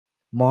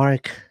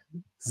Mark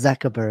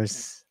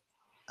Zuckerberg's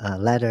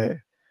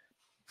letter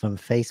from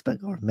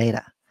Facebook or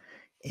Meta,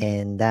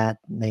 and that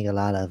made a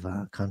lot of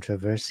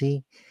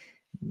controversy.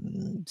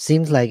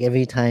 Seems like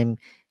every time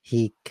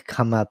he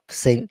come out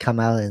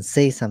and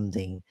say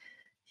something,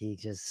 he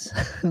just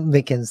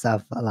make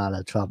himself a lot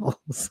of trouble.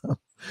 So,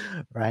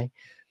 right?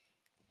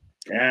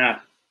 Yeah.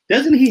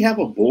 Doesn't he have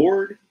a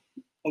board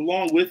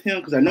along with him?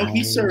 Because I know he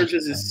I serves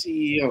as his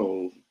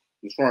CEO,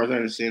 as far as I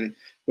understand it.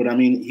 But I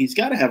mean, he's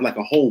got to have like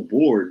a whole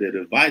board that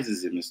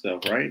advises him and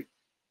stuff, right?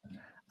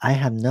 I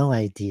have no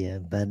idea,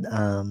 but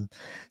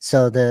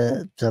so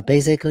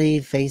basically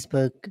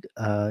Facebook,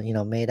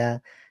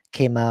 Meta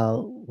came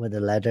out with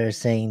a letter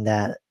saying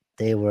that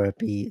they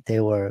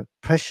were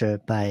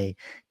pressured by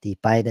the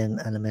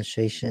Biden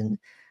administration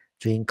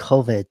during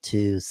COVID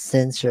to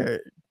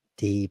censor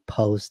the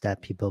posts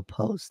that people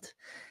post.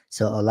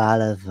 So a lot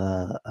of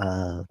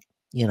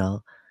you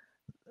know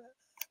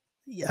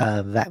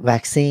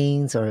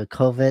vaccines or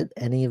COVID,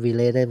 any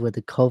related with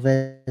the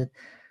COVID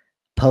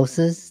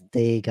posts,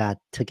 they got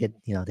taken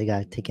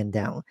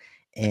down,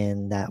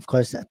 and that of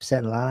course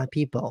upset a lot of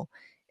people.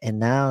 And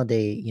now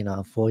they,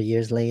 4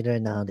 years later,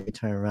 now they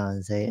turn around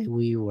and say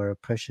we were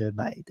pressured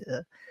by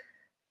the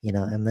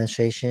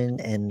administration,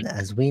 and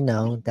as we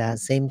know, that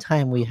same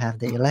time we have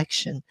the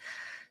election.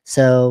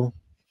 So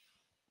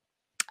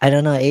I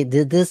don't know.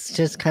 Did this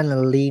just kind of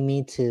lead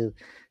me to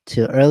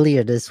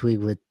earlier this week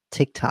with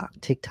TikTok.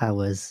 TikTok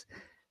was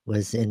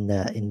in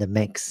the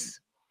mix.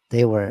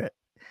 They were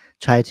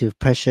try to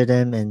pressure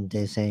them, and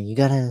they're saying you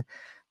gotta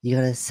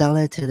sell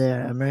it to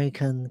their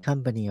American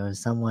company or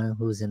someone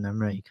who's in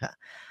America.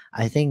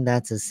 I think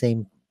that's the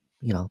same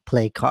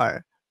play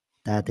card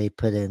that they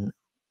put in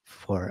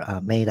for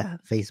Meta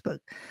Facebook.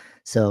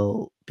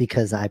 So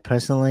because I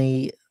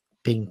personally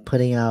been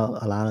putting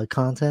out a lot of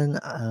content,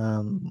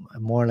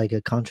 more like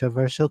a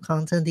controversial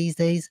content these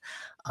days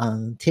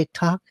on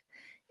TikTok,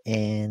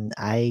 and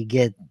I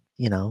get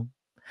you know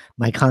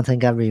my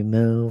content got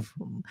removed,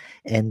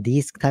 and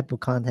these type of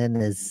content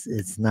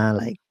is not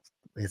like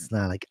it's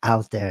not like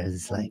out there.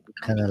 It's like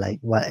kind of like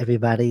what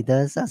everybody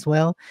does as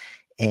well,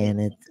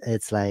 and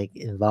it's like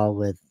involved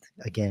with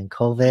again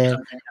COVID,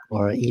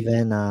 or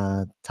even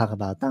talk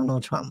about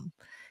Donald Trump,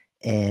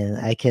 and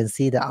I can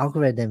see the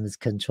algorithm is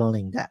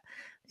controlling that.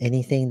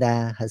 Anything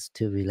that has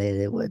to relate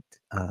it with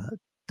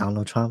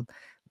Donald Trump,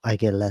 I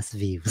get less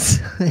views.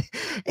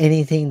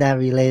 Anything that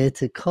related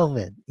to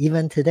COVID,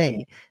 even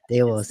today,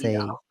 they will say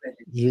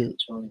you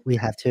we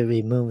have to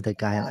remove the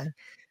guideline.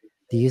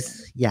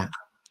 Yeah.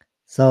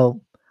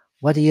 So,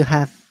 what do you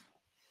have?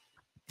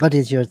 What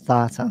is your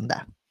thoughts on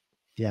that?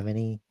 Do you have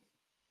any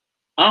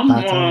I'm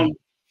thoughts on?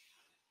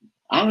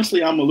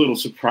 honestly, I'm a little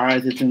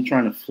surprised at them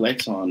trying to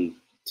flex on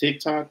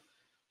TikTok,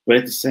 but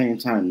at the same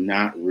time,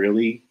 not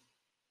really.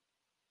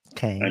 I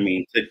Okay,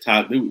 mean,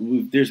 TikTok.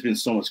 There's been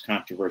so much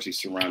controversy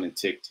surrounding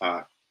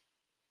TikTok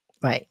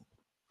right,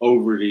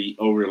 over the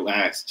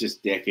last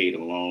just decade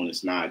alone.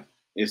 It's not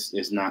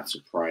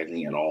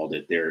surprising at all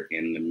that they're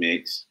in the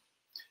mix.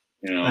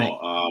 You right.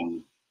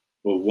 know,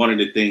 but one of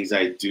the things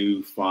I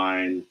do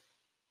find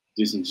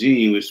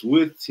disingenuous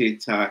with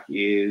TikTok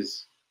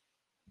is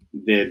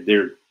that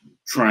they're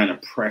trying to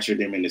pressure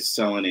them into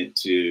selling it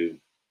to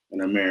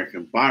an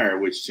American buyer,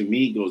 which to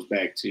me goes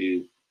back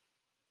to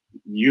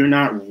you're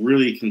not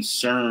really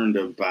concerned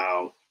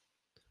about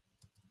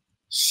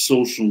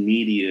social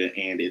media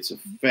and its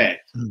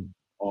effect Mm.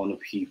 on the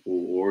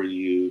people or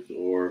youth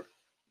or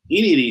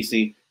any of these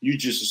things. You're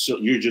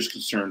just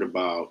concerned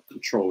about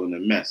controlling the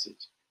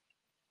message.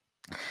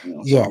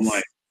 So I'm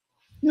like,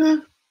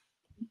 Yes,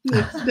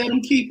 yeah, let them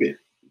keep it.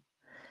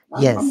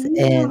 yes,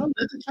 Let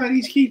the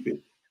Chinese keep it.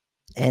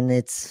 and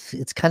it's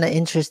kind of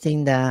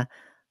interesting that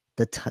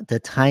the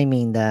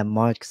timing that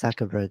Mark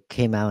Zuckerberg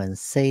came out and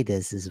say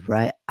this is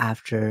right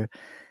after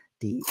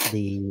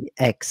the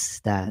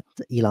X that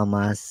Elon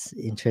Musk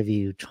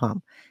interviewed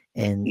Trump,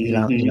 and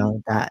Hmm.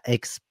 that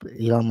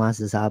Elon Musk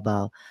is all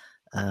about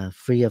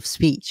free of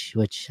speech,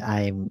 which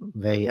I'm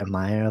very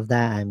admire of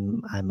that.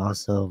 I'm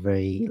also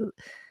very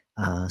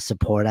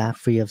support that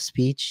free of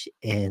speech,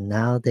 and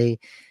now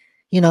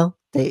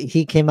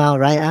he came out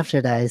right after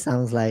that. It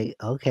sounds like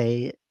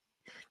okay,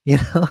 you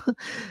know,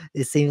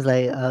 it seems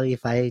like, oh,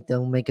 if I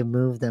don't make a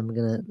move, then I'm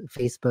gonna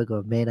Facebook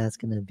or Meta's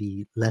gonna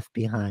be left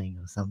behind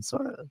or some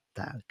sort of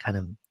that kind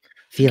of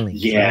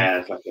feelings, right? Yeah,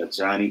 it's like a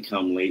Johnny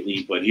come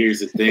lately. But here's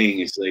the thing: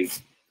 it's like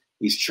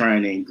he's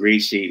trying to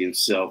ingratiate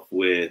himself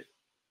with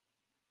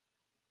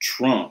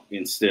Trump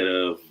instead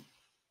of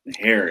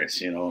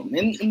Harris,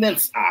 and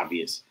that's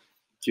obvious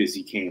because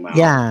he came out.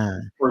 Yeah,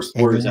 First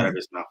and words out of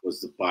his mouth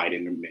was the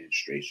Biden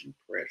administration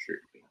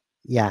pressured me.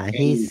 yeah, And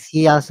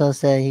he also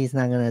said he's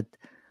not gonna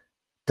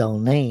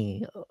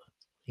donate,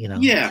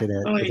 yeah, to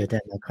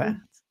the Democrats.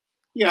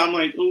 I'm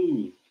like,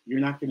 ooh, you're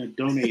not going to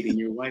donate in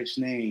your wife's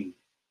name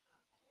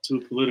to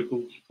a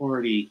political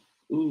party.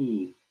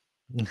 Ooh,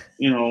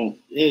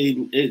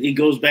 it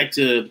goes back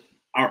to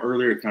our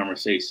earlier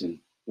conversation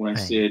when I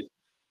Right. said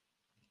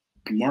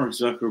Mark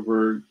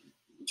Zuckerberg,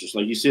 just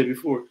like you said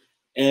before,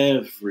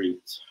 every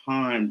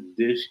time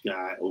this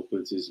guy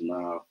opens his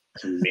mouth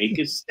to make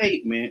a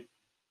statement,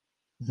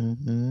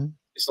 Mm-hmm.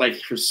 it's like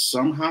for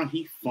somehow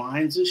he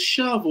finds a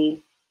shovel,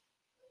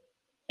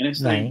 and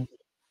it's like,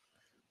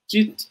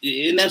 Right.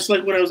 and that's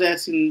like what I was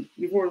asking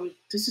before. Like,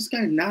 does this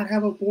guy not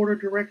have a board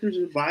of directors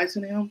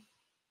advising him?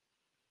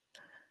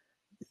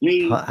 I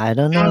mean, I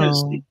don't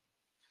honestly, know.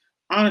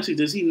 honestly,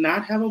 does he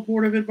not have a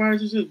board of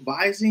advisors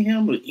advising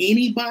him or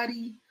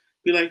anybody?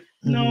 Be like,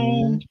 no,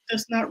 Mm-hmm.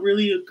 that's not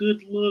really a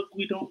good look.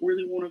 We don't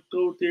really want to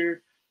go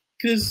there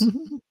because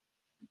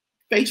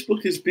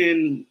Facebook has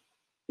been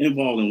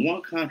involved in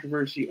one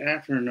controversy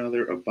after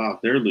another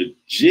about their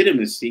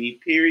legitimacy,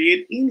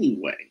 period,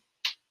 anyway,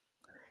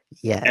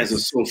 as a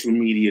Yes. social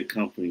media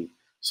company.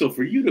 So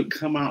for you to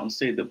come out and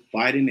say the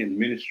Biden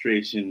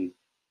administration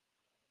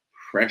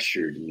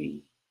pressured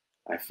me,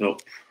 I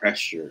felt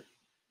pressure.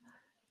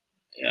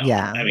 You know,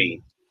 Yeah. I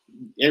mean,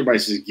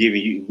 everybody's just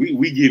giving you,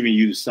 we giving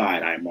you the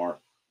side eye, Mark.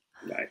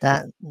 Like,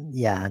 That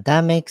yeah,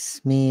 that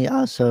makes me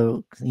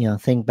also,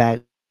 think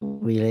back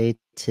relate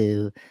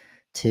to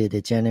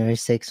the January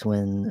 6th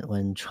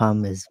when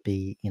Trump is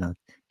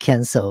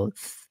canceled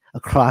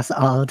across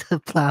all the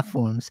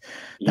platforms.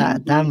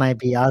 That mm-hmm. might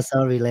be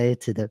also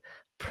related to the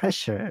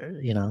pressure,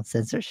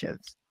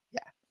 censorships. Yeah.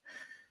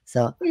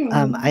 So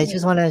I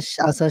just want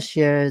to also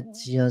share,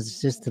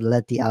 just to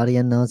let the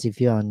audience knows,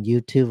 if you're on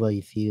YouTube or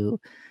if you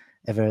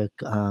ever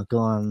go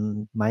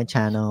on my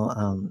channel,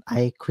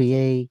 I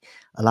create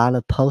a lot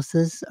of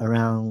posts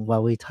around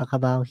what we talk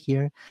about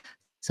here.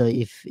 So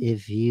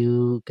if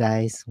you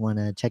guys want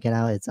to check it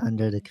out, it's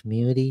under the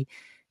community,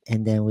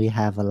 and then we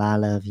have a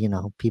lot of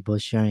people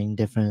sharing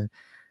different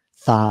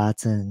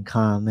thoughts and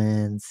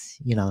comments.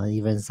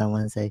 Even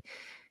someone say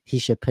he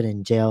should put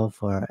in jail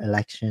for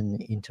election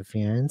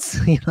interference.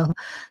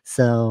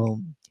 So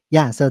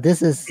yeah. So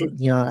this is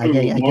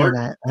again, Mark.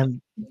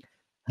 I'm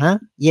huh?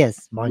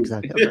 Yes, Mark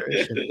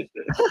Zuckerberg should.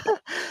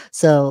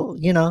 So,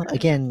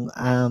 again,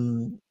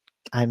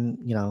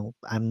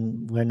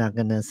 we're not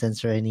gonna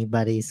censor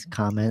anybody's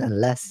comment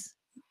unless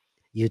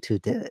you two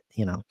did it,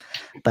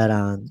 But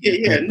Yeah,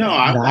 yeah, but no,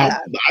 I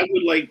I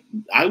would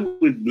I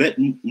would let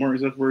Mark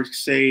Zuckerberg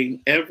say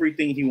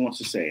everything he wants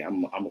to say.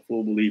 I'm a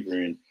full believer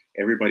in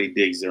everybody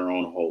digs their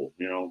own hole,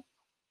 you know.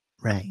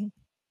 right.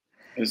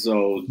 And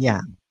so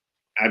Yeah.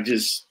 I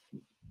just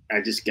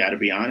I just got to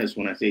be honest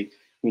when I say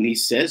when he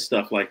says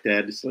stuff like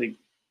that, it's like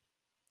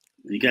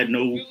you got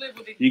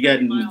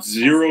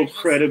zero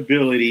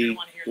credibility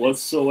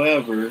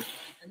whatsoever, you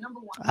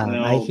I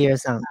know. hear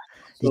some.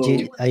 So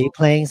Are you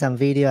playing some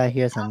video? I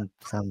hear some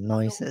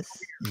noises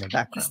in the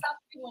background.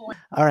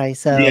 All right,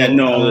 yeah, so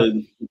no,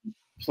 the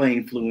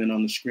plane flew in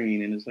on the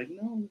screen, and it's like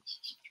no, it's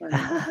just trying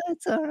to.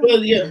 it's all right.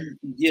 Well, yeah,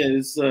 yeah,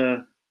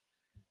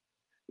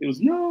 it was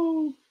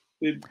no,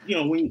 when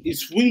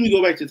we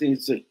go back to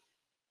things like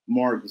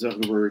Mark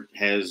Zuckerberg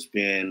has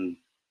been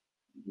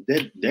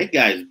that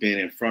guy's been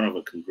in front of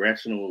a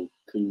congressional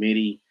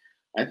committee.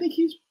 I think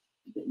he's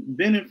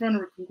been in front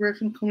of a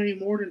congressional committee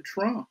more than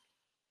Trump.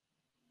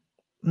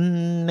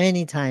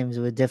 Many times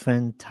with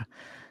different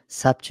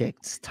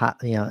subjects. How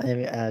do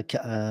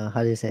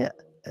you say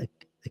it?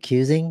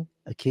 Accusing,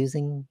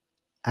 Well,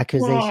 I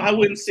accusation.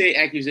 wouldn't say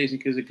accusation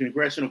because the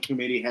congressional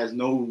committee has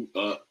no.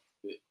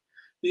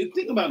 The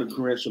thing about a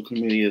congressional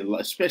committee,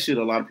 especially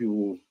that a lot of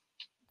people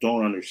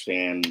don't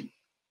understand.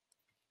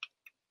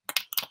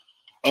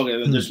 Okay,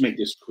 let's Mm, just make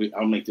this quick.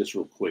 I'll make this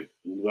real quick.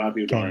 A lot of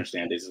people don't okay.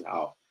 understand this is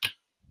how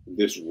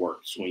this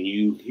works. When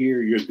you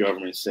hear your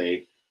government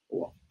say,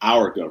 well,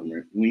 our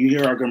government, when you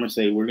hear our government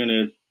say, we're going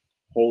to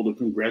hold a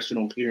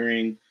congressional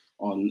hearing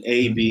on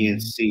A, B, and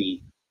Hmm.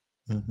 C,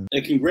 Hmm.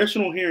 a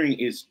congressional hearing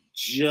is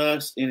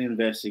just an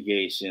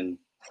investigation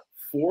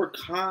for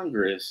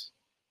Congress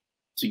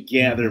to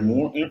gather Hmm.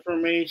 more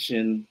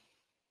information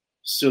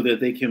so that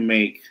they can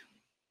make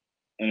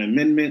an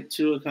amendment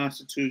to a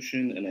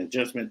constitution, an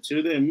adjustment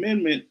to the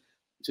amendment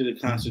to the Hmm.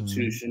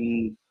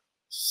 constitution,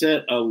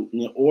 set a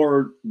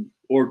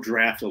or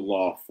draft a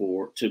law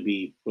for to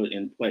be put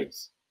in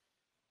place.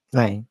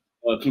 Right.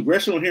 A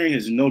congressional hearing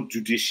has no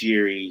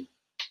judiciary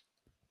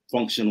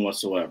function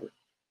whatsoever.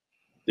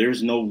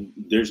 There's no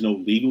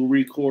legal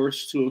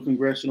recourse to a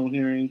congressional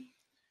hearing.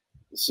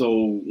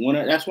 So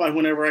that's why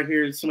whenever I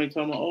hear somebody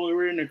talking about, oh,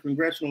 we're in a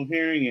congressional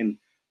hearing and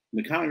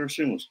the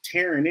congressman was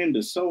tearing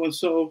into so and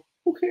so,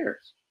 who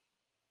cares?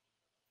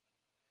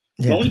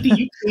 The Yeah. only thing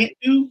you can't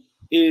do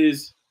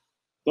is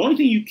the only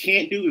thing you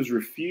can't do is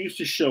refuse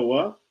to show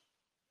up,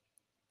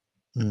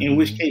 in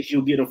which Hmm. case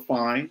you'll get a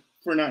fine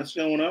for not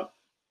showing up.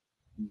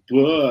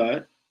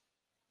 But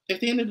at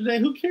the end of the day,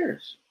 who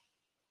cares?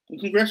 A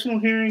congressional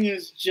hearing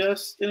is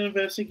just an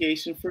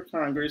investigation for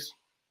Congress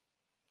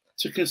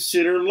to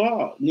consider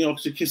law,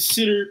 to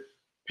consider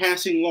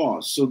passing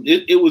laws. So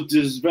it was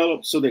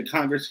developed so that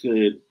Congress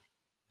could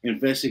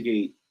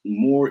investigate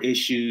more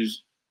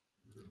issues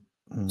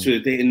so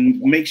that they and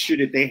make sure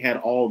that they had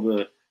all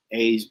the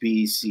A's,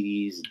 B's,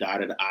 C's,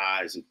 dotted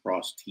I's, and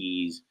crossed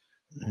T's,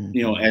 Hmm.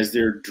 as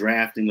they're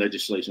drafting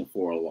legislation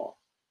for a law.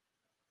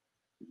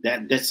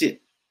 That's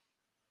it.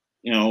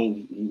 You know,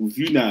 if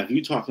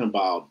you're talking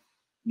about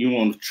you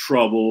want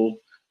trouble, Mhm.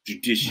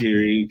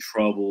 judiciary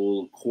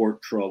trouble,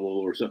 court trouble,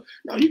 or something,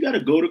 no, you got to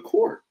go to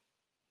court.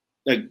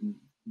 Like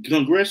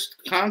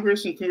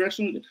Congress and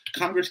Congressional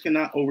Congress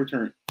cannot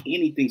overturn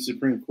anything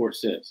Supreme Court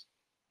says.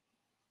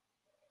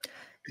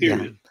 Yeah.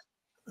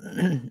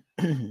 Period.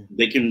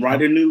 They can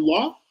write Oh, a new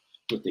law,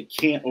 but they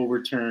can't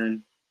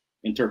overturn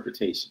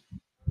interpretation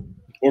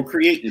or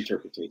create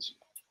interpretation.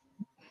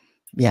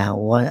 yeah.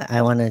 What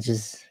I want to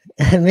just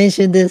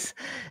mention this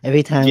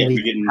every time Yeah,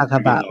 we're getting off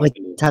in there.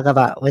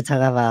 we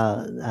talk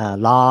about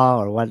law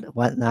or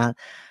whatnot.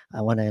 I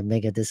want to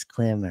make a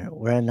disclaimer.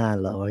 We're not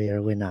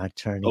lawyer. We're not Oh,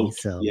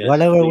 attorneys. So yes,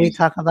 whatever we please.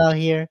 talk about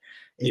here,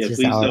 it's Yeah, just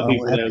please our tell own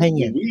people that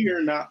opinion. we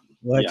are not.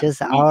 We're Yeah,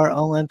 just our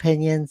own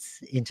opinions,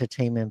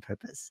 entertainment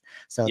purpose.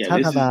 So yeah. talk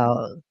This is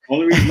about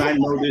only reason I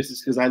know this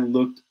is because I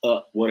looked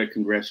up what a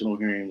congressional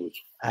hearing was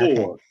okay.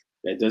 for.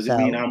 That doesn't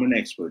mean So I'm an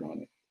expert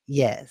on it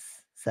yes.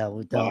 So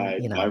we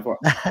don't, by far.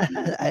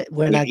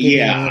 we're not giving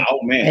Yeah.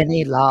 Oh man,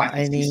 any law,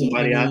 I can see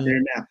somebody out any there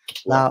now.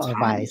 Well, law Thomas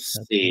advice.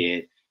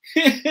 Okay.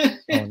 said.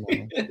 Oh no.